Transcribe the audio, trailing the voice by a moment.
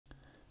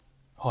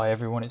Hi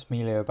everyone, it's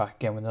me Leo back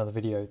again with another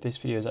video. This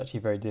video is actually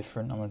very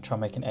different. I'm going to try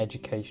and make an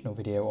educational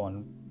video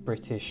on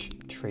British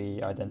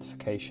tree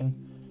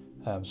identification.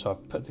 So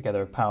I've put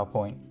together a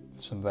PowerPoint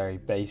with some very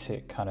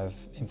basic kind of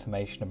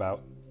information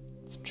about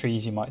some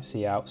trees you might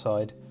see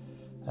outside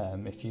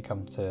if you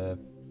come to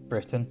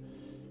Britain.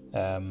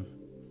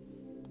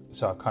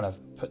 So I've kind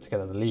of put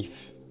together the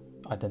leaf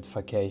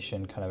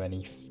identification, kind of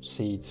any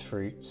seeds,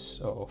 fruits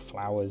or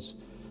flowers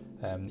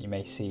you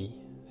may see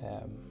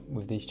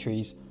with these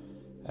trees.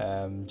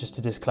 Just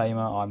a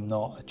disclaimer, I'm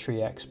not a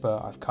tree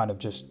expert. I've kind of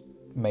just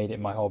made it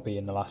my hobby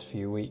in the last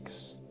few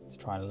weeks to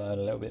try and learn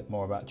a little bit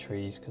more about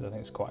trees because I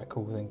think it's quite a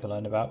cool thing to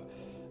learn about.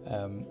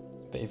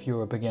 But if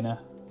you're a beginner,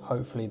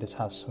 hopefully this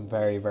has some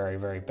very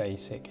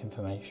basic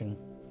information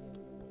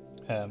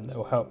that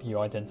will help you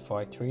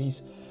identify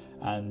trees.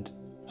 And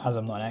as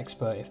I'm not an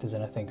expert, if there's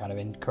anything kind of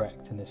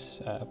incorrect in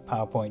this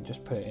PowerPoint,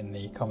 just put it in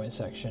the comment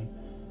section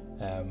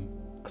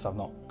because I'm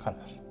not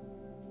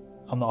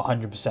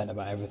 100%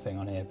 about everything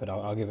on here, but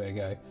I'll give it a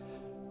go.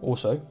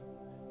 Also,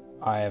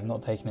 I have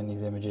not taken any of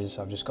these images,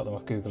 I've just got them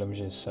off Google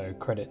Images, so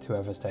credit to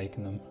whoever's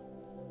taken them.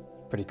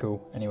 Pretty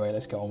cool. Anyway,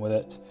 let's get on with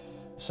it.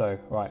 So,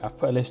 right, I've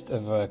put a list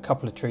of a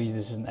couple of trees.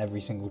 This isn't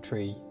every single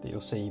tree that you'll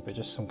see, but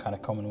just some kind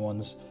of common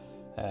ones.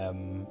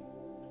 So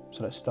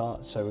let's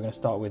start. So we're going to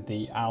start with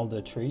the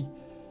alder tree.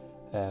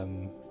 I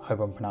hope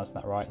I'm pronouncing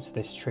that right. So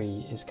this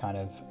tree is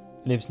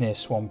lives near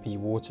swampy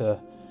water,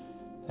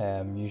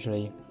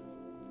 usually.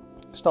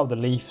 Start with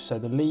the leaf. So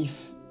the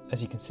leaf,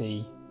 as you can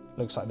see,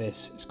 looks like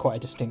this. It's quite a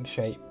distinct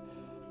shape.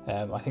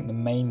 I think the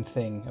main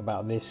thing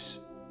about this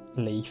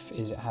leaf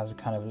is it has a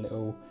kind of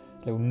little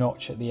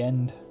notch at the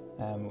end,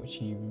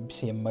 which you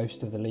see in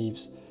most of the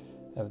leaves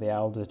of the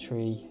alder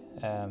tree.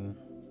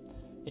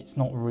 It's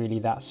not really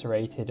that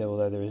serrated,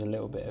 although there is a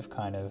little bit of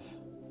kind of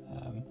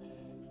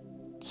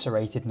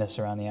serratedness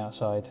around the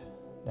outside.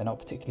 They're not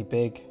particularly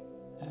big.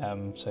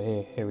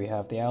 So here we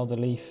have the alder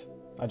leaf.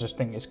 I just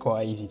think it's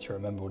quite easy to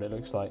remember what it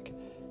looks like.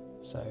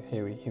 So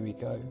here we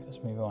go.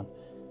 Let's move on.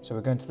 So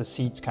we're going to the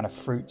seeds, kind of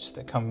fruits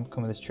that come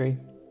with this tree.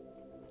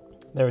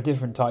 There are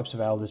different types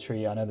of alder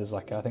tree. I know I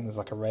think there's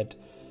like a red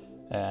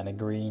and a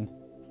green.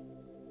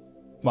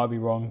 Might be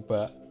wrong,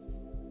 but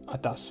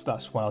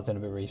that's when I was doing a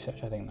bit of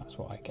research. I think that's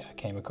what I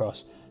came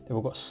across. They've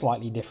all got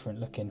slightly different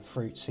looking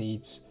fruit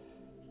seeds.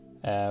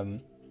 They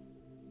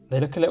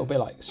look a little bit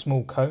like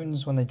small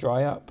cones when they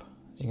dry up,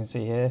 as you can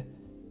see here.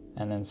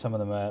 And then some of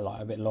them are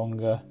like a bit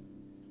longer.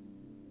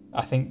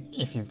 I think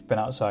if you've been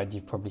outside,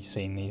 you've probably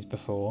seen these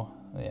before.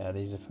 Yeah,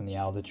 these are from the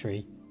alder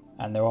tree.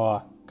 And there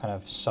are kind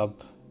of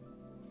sub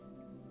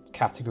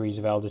categories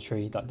of alder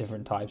tree, like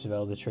different types of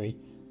alder tree.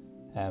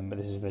 But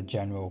this is the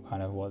general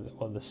kind of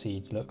what the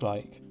seeds look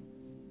like,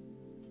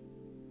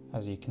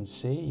 as you can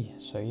see.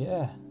 So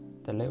yeah,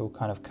 the little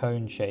kind of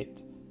cone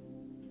shaped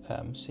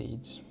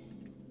seeds.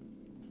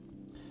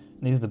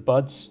 And these are the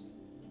buds.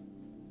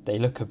 They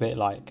look a bit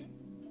like,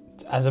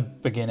 as a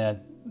beginner,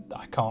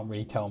 I can't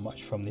really tell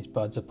much from these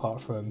buds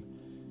apart from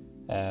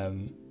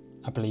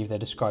I believe they're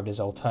described as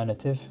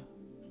alternative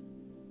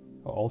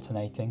or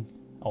alternating.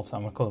 I'm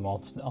going to call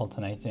them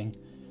alternating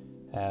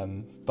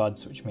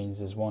buds, which means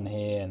there's one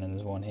here and then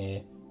there's one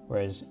here,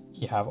 whereas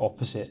you have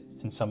opposite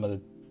in some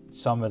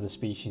of the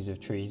species of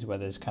trees where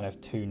there's kind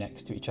of two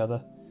next to each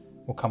other.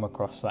 We'll come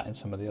across that in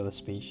some of the other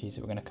species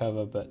that we're going to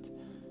cover, but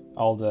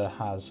alder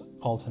has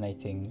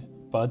alternating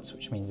buds,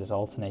 which means there's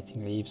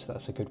alternating leaves, so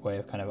that's a good way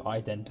of kind of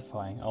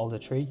identifying alder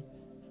tree.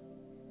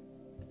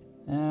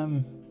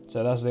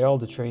 So that's the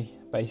alder tree.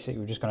 Basically,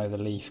 we've just gone over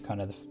the leaf, kind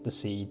of the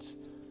seeds,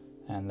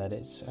 and that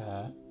it's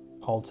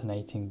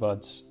alternating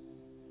buds.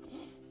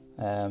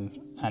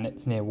 And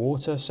it's near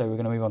water, so we're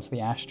going to move on to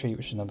the ash tree,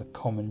 which is another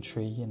common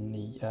tree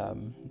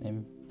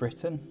in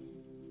Britain.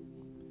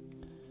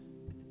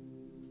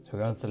 So we're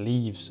going to the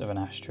leaves of an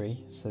ash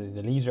tree. So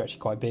the leaves are actually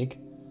quite big.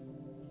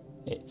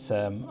 It's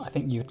I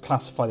think you would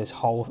classify this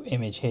whole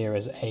image here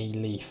as a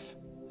leaf,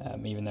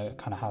 even though it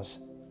kind of has,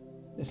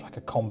 it's like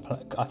a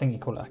complex, I think you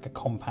call it like a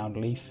compound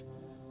leaf.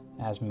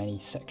 It has many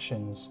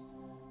sections.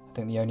 I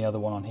think the only other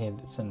one on here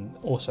that's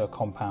also a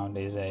compound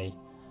is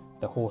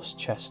the horse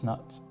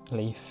chestnut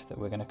leaf that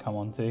we're going to come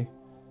on to.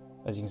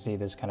 As you can see,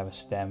 there's kind of a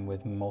stem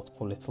with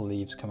multiple little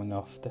leaves coming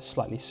off. They're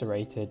slightly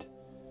serrated,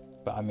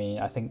 but I mean,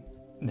 I think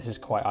this is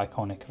quite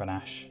iconic of an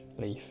ash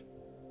leaf.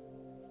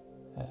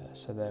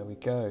 So there we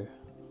go.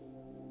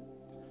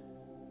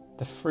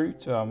 The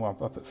fruit, well,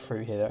 I put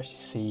fruit here, they're actually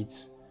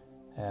seeds,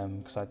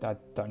 because I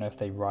don't know if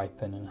they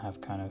ripen and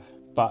have kind of,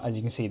 but as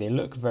you can see, they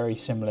look very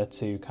similar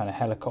to kind of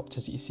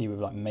helicopters that you see with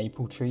like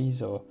maple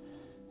trees or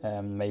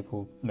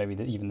maple,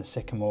 maybe even the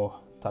sycamore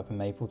type of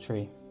maple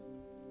tree.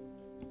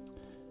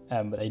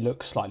 But they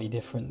look slightly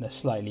different. They're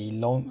slightly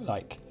long,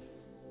 like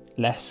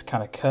less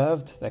kind of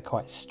curved. They're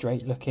quite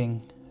straight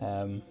looking.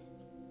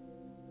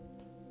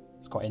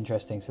 It's quite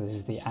interesting. So this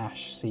is the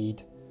ash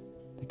seed.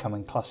 They come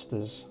in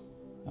clusters.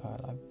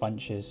 Like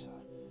bunches,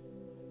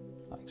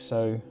 like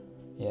so.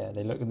 Yeah,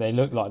 they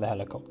look like the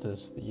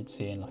helicopters that you'd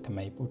see in like a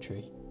maple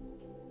tree.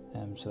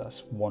 So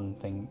that's one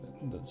thing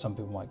that some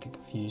people might get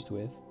confused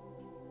with.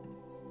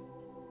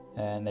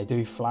 and they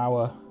do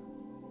flower.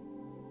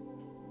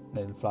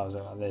 The flowers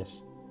are like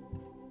this.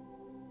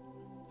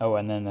 Oh,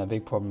 and then the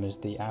big problem is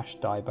the ash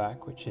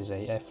dieback, which is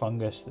a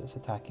fungus that's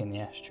attacking the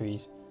ash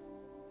trees.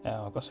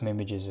 I've got some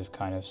images of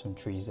kind of some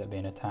trees that are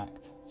being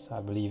attacked. So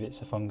I believe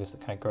it's a fungus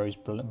that kind of grows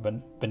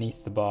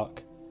beneath the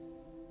bark.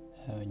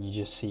 And you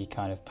just see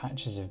kind of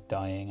patches of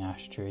dying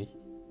ash tree.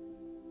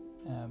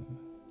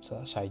 So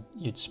that's how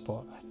you'd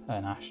spot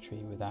an ash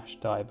tree with ash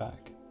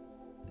dieback.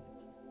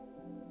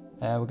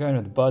 We're going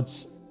with the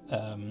buds.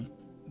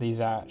 These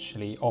are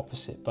actually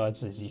opposite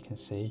buds, as you can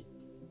see.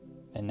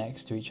 They're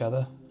next to each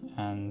other,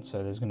 and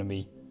so there's going to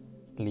be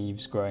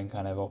leaves growing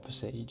kind of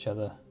opposite each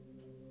other.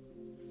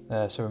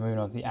 So we're moving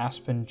on to the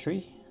aspen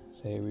tree.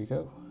 So here we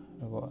go.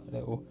 I've got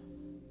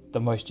the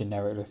most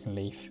generic looking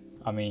leaf.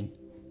 I mean,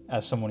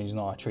 as someone who's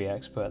not a tree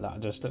expert, that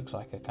just looks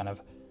like a kind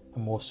of a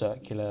more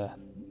circular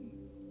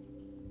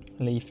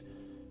leaf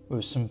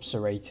with some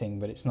serrating,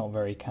 but it's not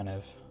very kind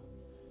of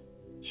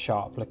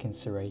sharp looking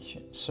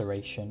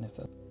serration.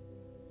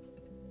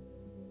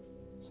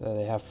 So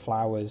they have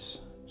flowers,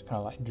 it's kind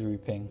of like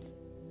drooping.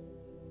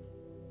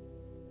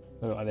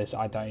 Look like this.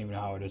 I don't even know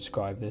how to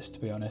describe this, to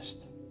be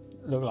honest.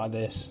 Look like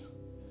this.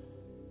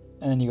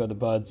 And then you got the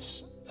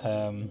buds.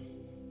 I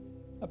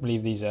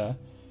believe these are,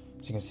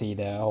 as you can see,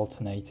 they're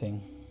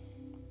alternating.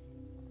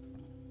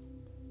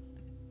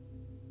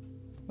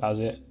 That was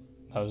it.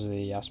 That was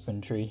the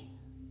aspen tree.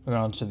 We're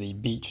going on to the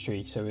beech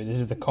tree. So this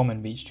is the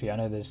common beech tree. I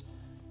know there's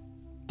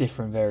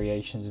different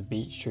variations of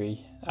beech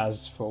tree,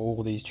 as for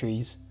all these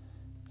trees.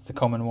 It's the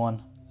common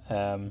one.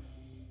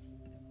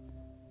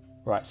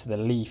 Right, so the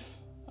leaf.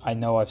 I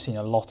know I've seen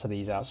a lot of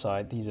these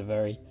outside. These are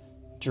very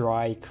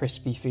dry,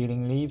 crispy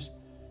feeling leaves.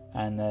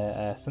 And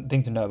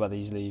something to note about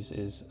these leaves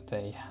is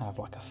they have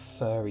like a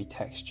furry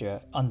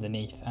texture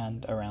underneath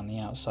and around the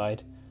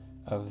outside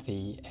of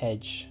the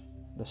edge,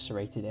 the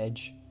serrated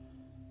edge.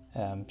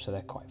 So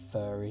they're quite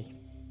furry.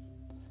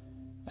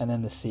 And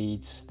then the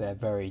seeds, they're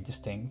very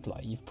distinct,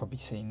 like you've probably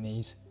seen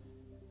these.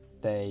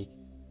 They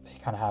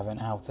kind of have an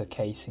outer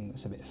casing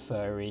that's a bit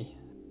furry.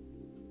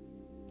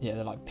 Yeah,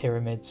 they're like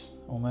pyramids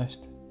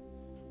almost.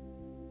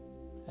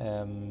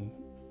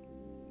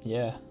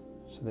 Yeah,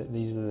 so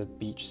these are the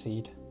beech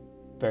seed.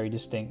 Very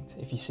distinct.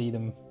 If you see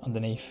them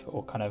underneath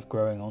or kind of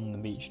growing on the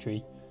beech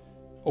tree,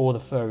 or the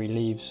furry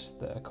leaves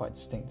that are quite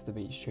distinct to the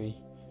beech tree,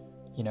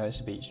 you know it's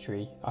a beech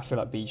tree. I feel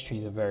like beech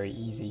trees are very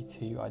easy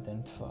to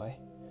identify.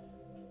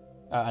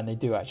 And they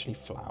do actually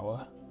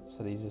flower.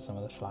 So these are some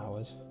of the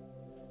flowers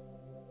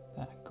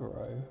that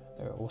grow.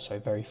 They're also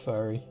very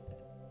furry.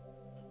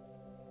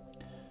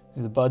 These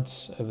are the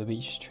buds of the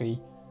beech tree.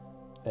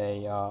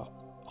 They are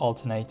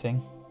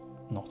alternating,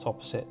 not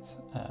opposite.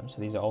 So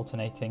these are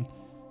alternating.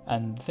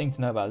 And the thing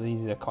to know about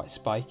these, they're quite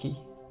spiky.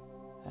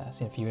 I've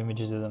seen a few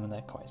images of them and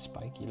they're quite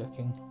spiky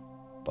looking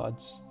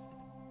buds.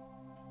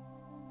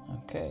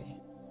 Okay.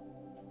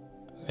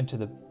 Into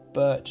the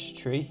birch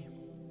tree.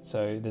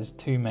 So there's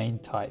two main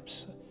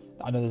types.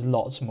 I know there's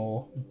lots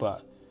more,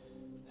 but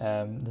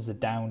there's a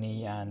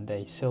downy and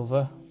a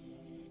silver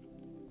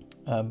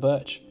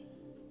birch.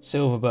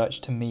 Silver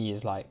birch to me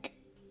is like,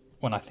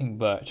 when I think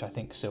birch, I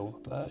think silver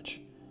birch.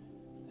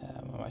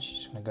 I'm actually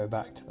just going to go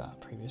back to that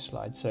previous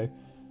slide. So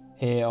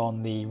here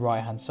on the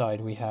right hand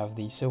side we have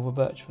the silver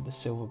birch with the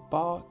silver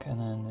bark, and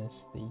then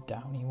there's the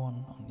downy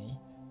one on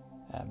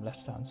the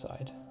left hand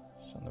side.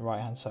 So on the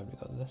right hand side we've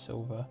got the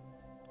silver,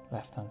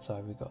 left hand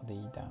side we've got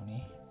the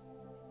downy.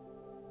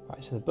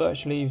 Right, so the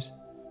birch leaves,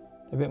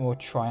 they're a bit more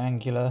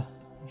triangular.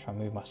 I'm trying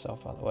to move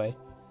myself out of the way.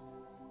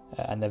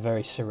 And they're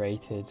very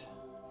serrated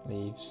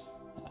leaves.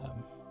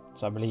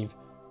 So I believe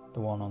the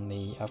one on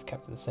the, I've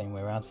kept it the same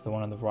way around, so the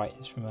one on the right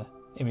is from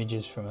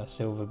images from a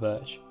silver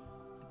birch,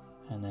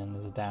 and then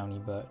there's a downy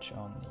birch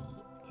on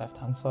the left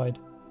hand side.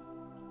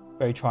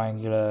 Very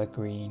triangular,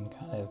 green,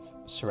 kind of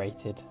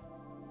serrated.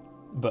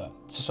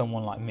 But to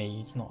someone like me,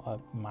 who's not a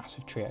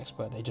massive tree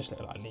expert, they just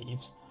look like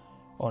leaves.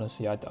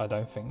 Honestly, I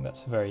don't think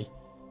that's a very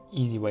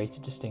easy way to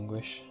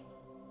distinguish.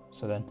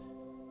 So then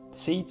the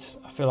seeds,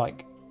 I feel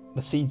like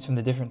the seeds from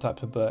the different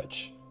types of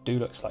birch do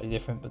look slightly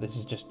different, but this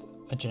is just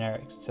a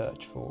generic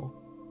search for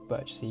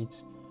birch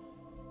seeds.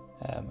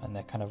 And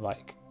they're kind of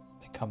like,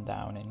 they come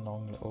down in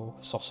long little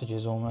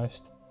sausages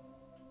almost.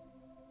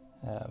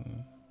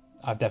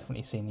 I've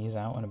definitely seen these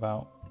out and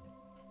about.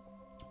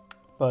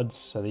 Buds,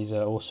 so these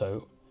are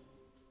also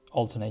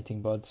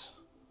alternating buds.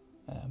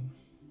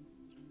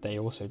 They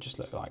also just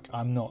look like,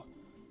 I'm not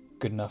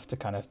good enough to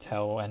kind of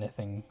tell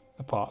anything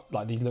apart.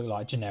 Like these look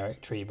like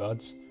generic tree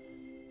buds,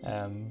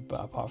 but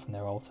apart from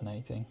they're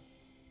alternating.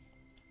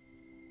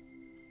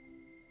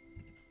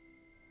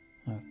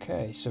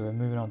 Okay, so we're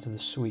moving on to the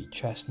sweet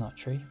chestnut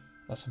tree.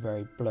 That's a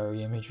very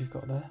blurry image we've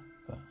got there,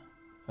 but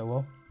oh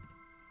well.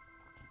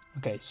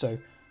 Okay, so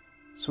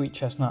sweet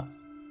chestnut.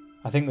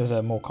 I think there's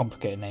a more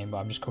complicated name, but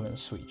I'm just calling it the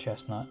sweet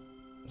chestnut.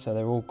 So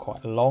they're all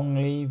quite long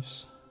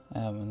leaves,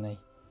 and they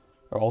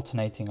are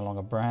alternating along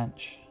a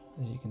branch,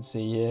 as you can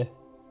see here.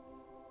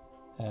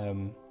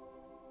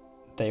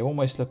 They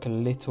almost look a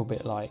little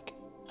bit like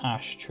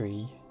ash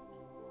tree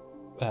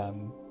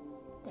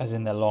as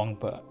in they're long,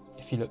 but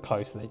if you look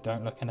closer, they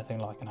don't look anything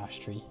like an ash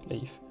tree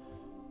leaf.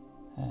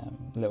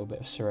 A little bit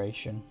of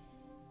serration.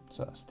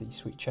 So that's the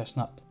sweet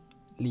chestnut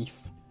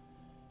leaf.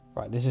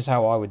 Right, this is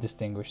how I would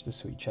distinguish the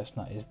sweet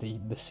chestnut, is the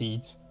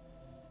seeds.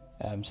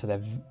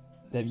 So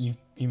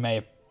you may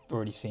have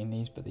already seen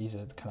these, but these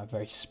are kind of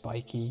very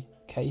spiky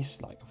case,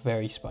 like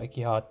very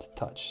spiky, hard to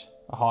touch,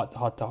 hard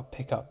to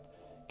pick up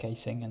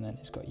casing, and then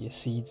it's got your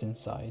seeds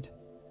inside.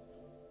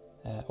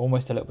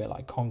 Almost a little bit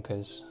like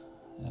conkers,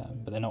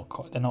 but they're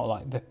not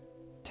like the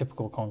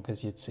typical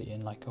conkers you'd see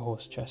in like a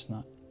horse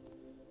chestnut.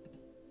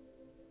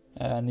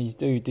 And these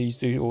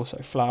do also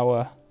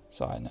flower.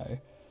 So I know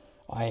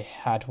I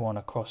had one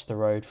across the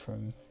road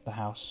from the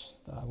house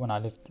when I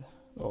lived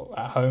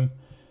at home.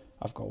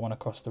 I've got one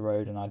across the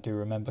road, and I do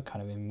remember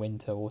kind of in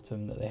winter,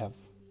 autumn, that they have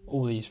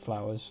all these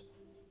flowers.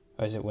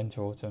 Or is it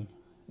winter, autumn?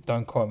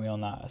 Don't quote me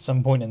on that. At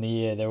some point in the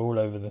year, they're all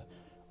over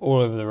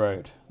the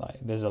road. Like,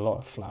 there's a lot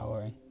of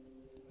flowering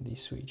with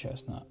these sweet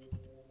chestnut.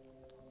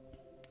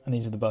 And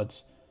these are the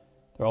buds.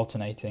 They're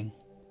alternating.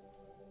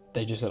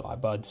 They just look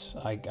like buds.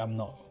 I'm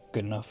not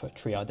good enough at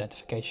tree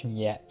identification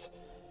yet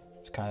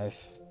to kind of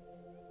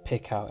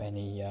pick out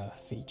any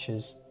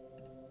features.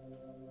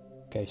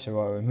 Okay, so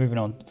we're moving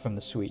on from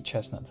the sweet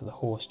chestnut to the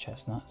horse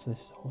chestnut. So this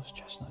is a horse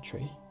chestnut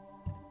tree.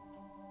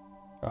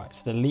 Right,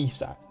 so the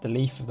leaf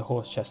of the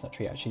horse chestnut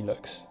tree actually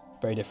looks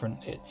very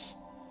different. It's,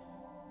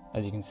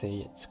 as you can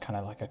see, it's kind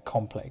of like a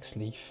complex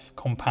leaf,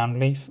 compound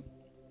leaf.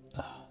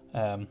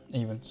 Sorry,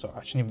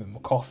 I should need a bit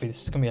more coffee.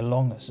 This is gonna be a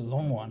long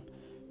one.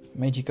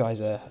 Made you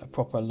guys a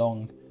proper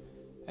long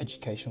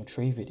educational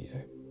tree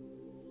video.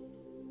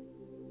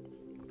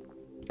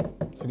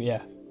 So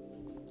yeah,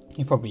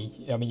 you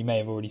may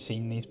have already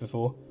seen these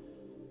before.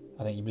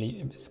 I think you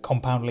believe it's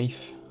compound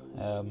leaf.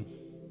 I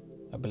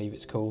believe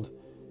it's called.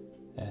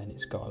 And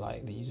it's got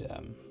like these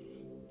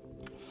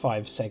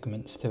 5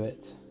 segments to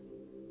it.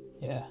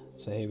 Yeah,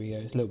 so here we go.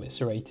 It's a little bit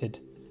serrated.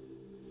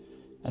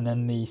 And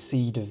then the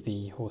seed of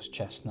the horse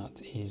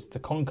chestnut is the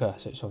conker.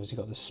 So it's obviously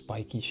got the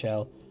spiky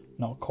shell,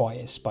 not quite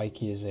as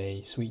spiky as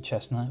a sweet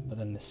chestnut, but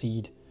then the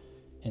seed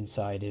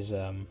inside is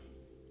the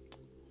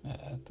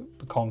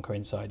conker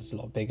inside is a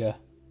lot bigger,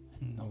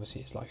 and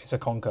obviously it's a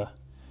conker.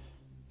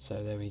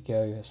 So there we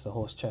go. That's the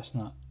horse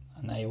chestnut,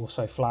 and they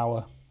also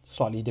flower,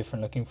 slightly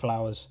different looking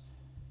flowers.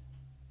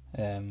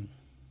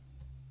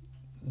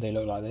 They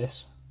look like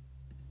this,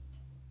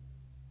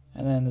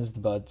 and then there's the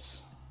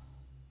buds.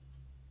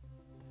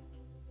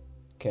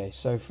 Okay,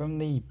 so from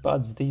the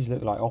buds, these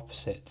look like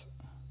opposite.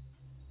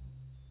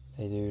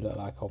 They do look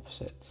like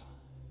opposite.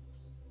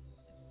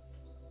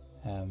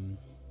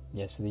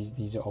 Yeah, so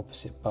these are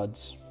opposite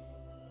buds.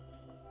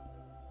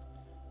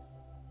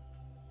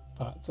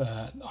 But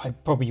I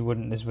probably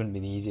this wouldn't be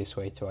the easiest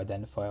way to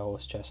identify a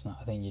horse chestnut.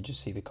 I think you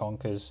just see the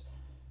conkers,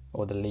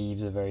 or the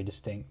leaves are very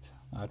distinct.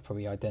 I'd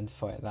probably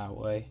identify it that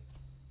way.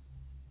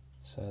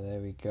 So there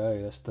we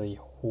go, that's the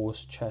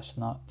horse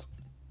chestnut.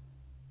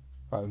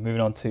 Right, we're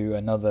moving on to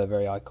another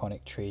very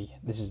iconic tree.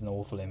 This is an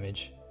awful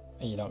image.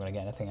 You're not going to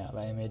get anything out of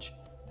that image.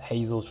 The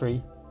hazel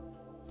tree,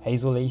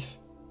 hazel leaf,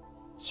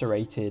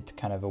 serrated,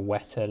 kind of a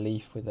wetter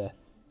leaf with a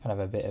kind of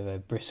a bit of a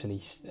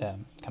bristly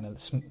kind of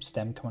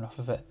stem coming off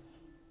of it.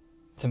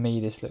 To me,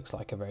 this looks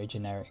like a very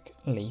generic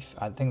leaf.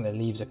 I think the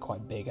leaves are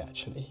quite big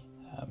actually,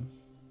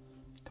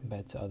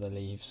 compared to other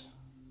leaves.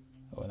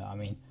 Or no, I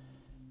mean,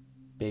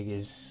 big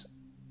is,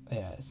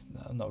 yeah, it's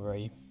not a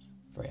very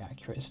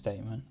accurate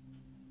statement.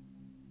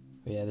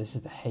 But yeah, this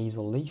is the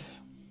hazel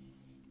leaf.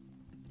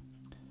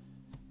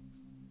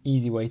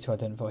 Easy way to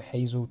identify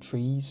hazel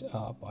trees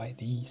are by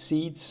the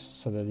seeds.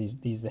 So these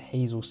are the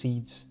hazel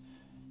seeds,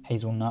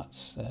 hazel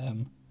nuts.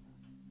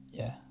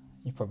 Yeah,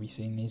 you've probably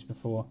seen these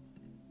before.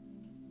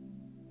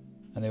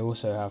 And they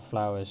also have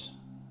flowers.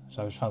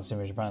 So I just found this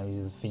image. Apparently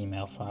these are the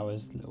female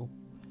flowers, little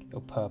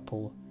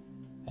purple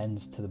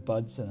ends to the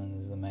buds, and then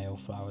there's the male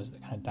flowers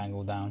that kind of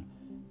dangle down.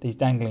 These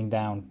dangling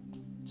down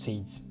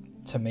seeds,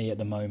 to me at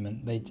the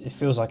moment, it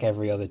feels like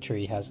every other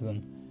tree has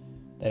them.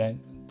 They don't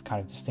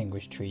kind of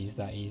distinguish trees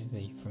that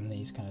easily from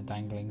these kind of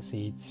dangling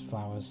seeds,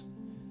 flowers.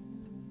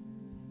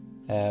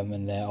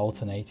 And they're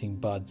alternating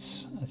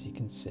buds, as you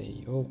can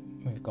see. Oh,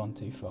 we've gone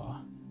too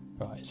far.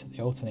 Right, so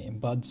the alternating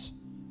buds.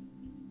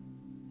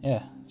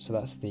 Yeah, so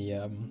that's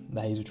the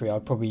hazel tree.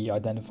 I'd probably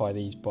identify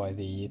these by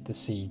the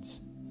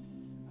seeds,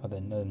 or the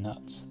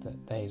nuts,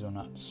 the hazel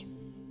nuts.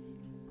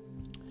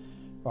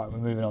 Right, we're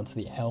moving on to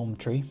the elm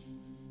tree.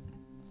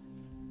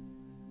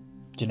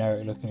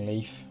 Generic looking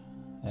leaf,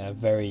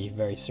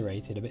 very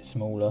serrated, a bit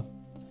smaller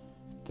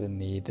than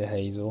the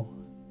hazel.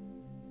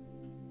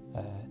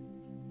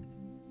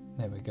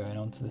 Then we're going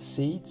on to the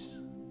seeds.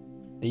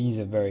 These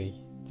are very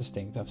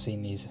distinct. I've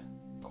seen these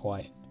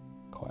quite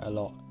a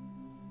lot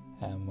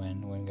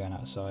when going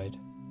outside.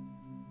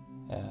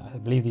 I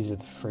believe these are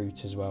the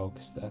fruit as well,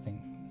 because I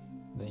think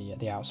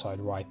the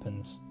outside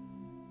ripens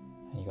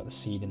and you got the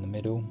seed in the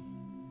middle.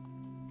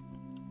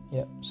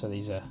 Yep, so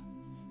these are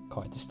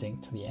quite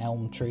distinct to the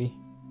elm tree.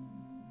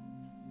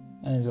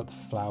 And it's got the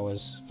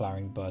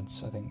flowering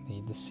buds. I think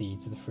the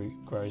seeds of the fruit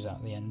grows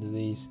out the end of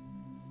these.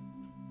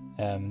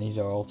 These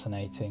are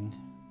alternating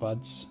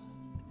buds.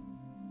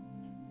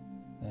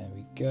 There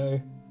we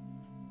go.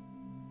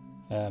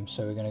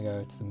 So we're going to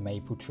go to the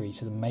maple tree.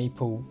 So the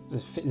maple,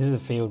 this is a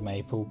field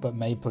maple, but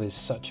maple is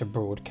such a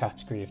broad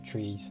category of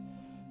trees.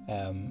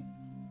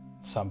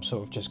 So I'm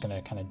sort of just going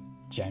to kind of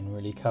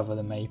generally cover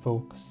the maple,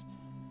 because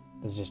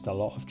there's just a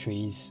lot of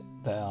trees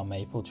that are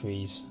maple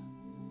trees.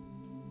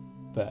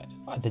 But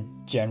the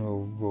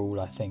general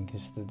rule, I think,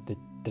 is that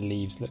the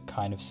leaves look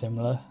kind of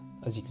similar.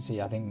 As you can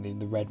see, I think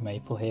the red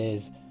maple here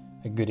is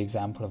a good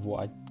example of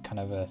what kind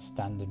of a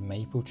standard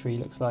maple tree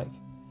looks like.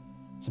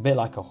 It's a bit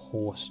like a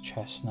horse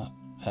chestnut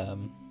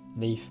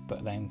leaf,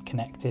 but then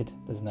connected.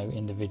 There's no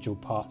individual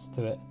parts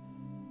to it.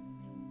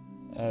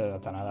 I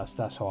don't know,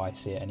 that's how I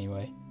see it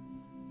anyway.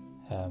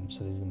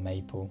 So there's the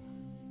maple.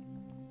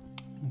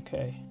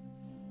 Okay.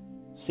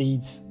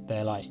 Seeds,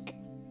 they're like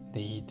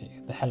the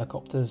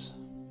helicopters.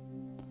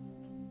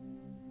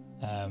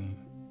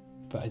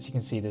 But as you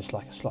can see, there's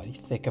like a slightly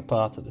thicker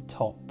part at the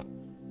top.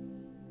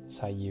 That's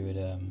how you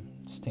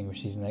would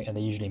distinguish these, and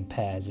they're usually in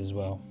pairs as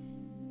well.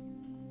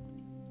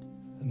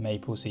 The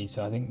maple seeds,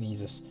 so I think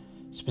these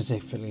are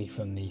specifically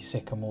from the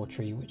sycamore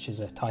tree, which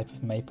is a type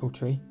of maple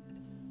tree.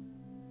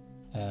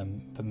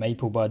 But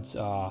maple buds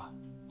are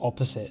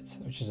opposite,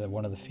 which is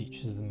one of the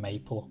features of the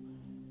maple.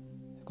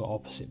 They've got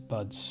opposite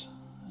buds,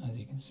 as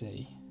you can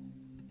see.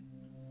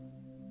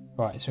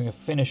 Right, so we're going to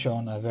finish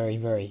on a very,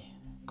 very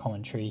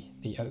common tree,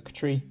 the oak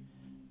tree.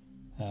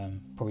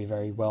 Probably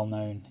very well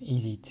known,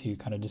 easy to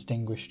kind of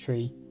distinguish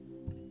tree.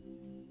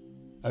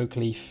 Oak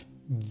leaf,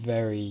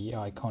 very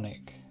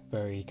iconic,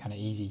 very kind of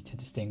easy to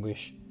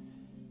distinguish.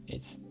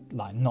 It's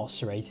like not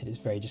serrated, it's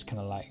very just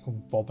kind of like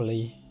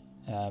bobbly,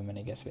 and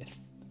it gets a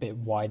bit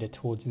wider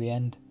towards the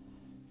end.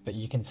 But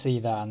you can see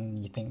that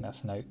and you think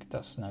that's an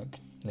oak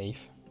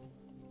leaf.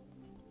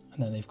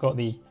 And then they've got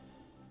the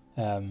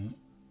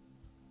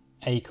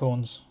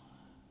acorns,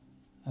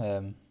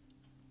 there's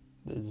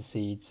the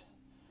seeds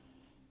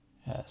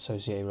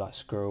associated with like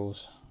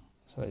squirrels,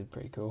 so they're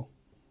pretty cool.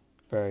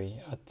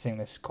 I think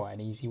this is quite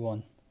an easy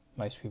one.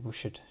 Most people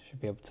should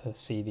be able to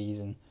see these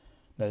and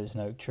know there's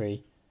an oak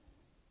tree.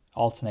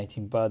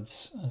 Alternating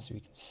buds, as we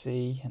can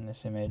see in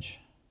this image,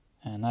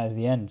 and that is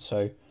the end.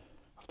 So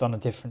I've done a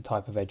different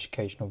type of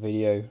educational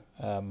video.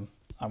 I'm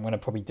going to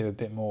probably do a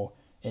bit more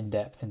in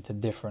depth into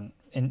different.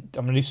 I'm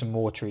going to do some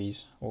more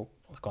trees. Oh,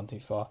 I've gone too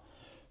far.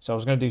 So I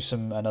was going to do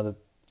another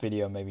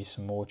video, maybe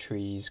some more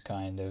trees,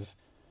 kind of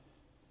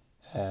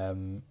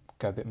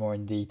go a bit more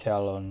in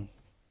detail on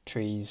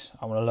trees.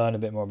 I want to learn a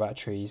bit more about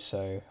trees,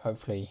 so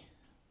hopefully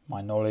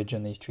my knowledge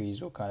on these trees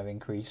will kind of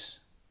increase,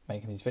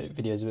 making these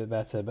videos a bit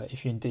better. But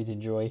if you did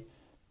enjoy,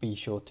 be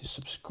sure to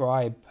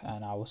subscribe,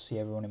 and I will see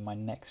everyone in my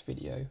next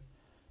video.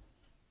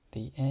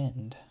 The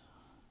end.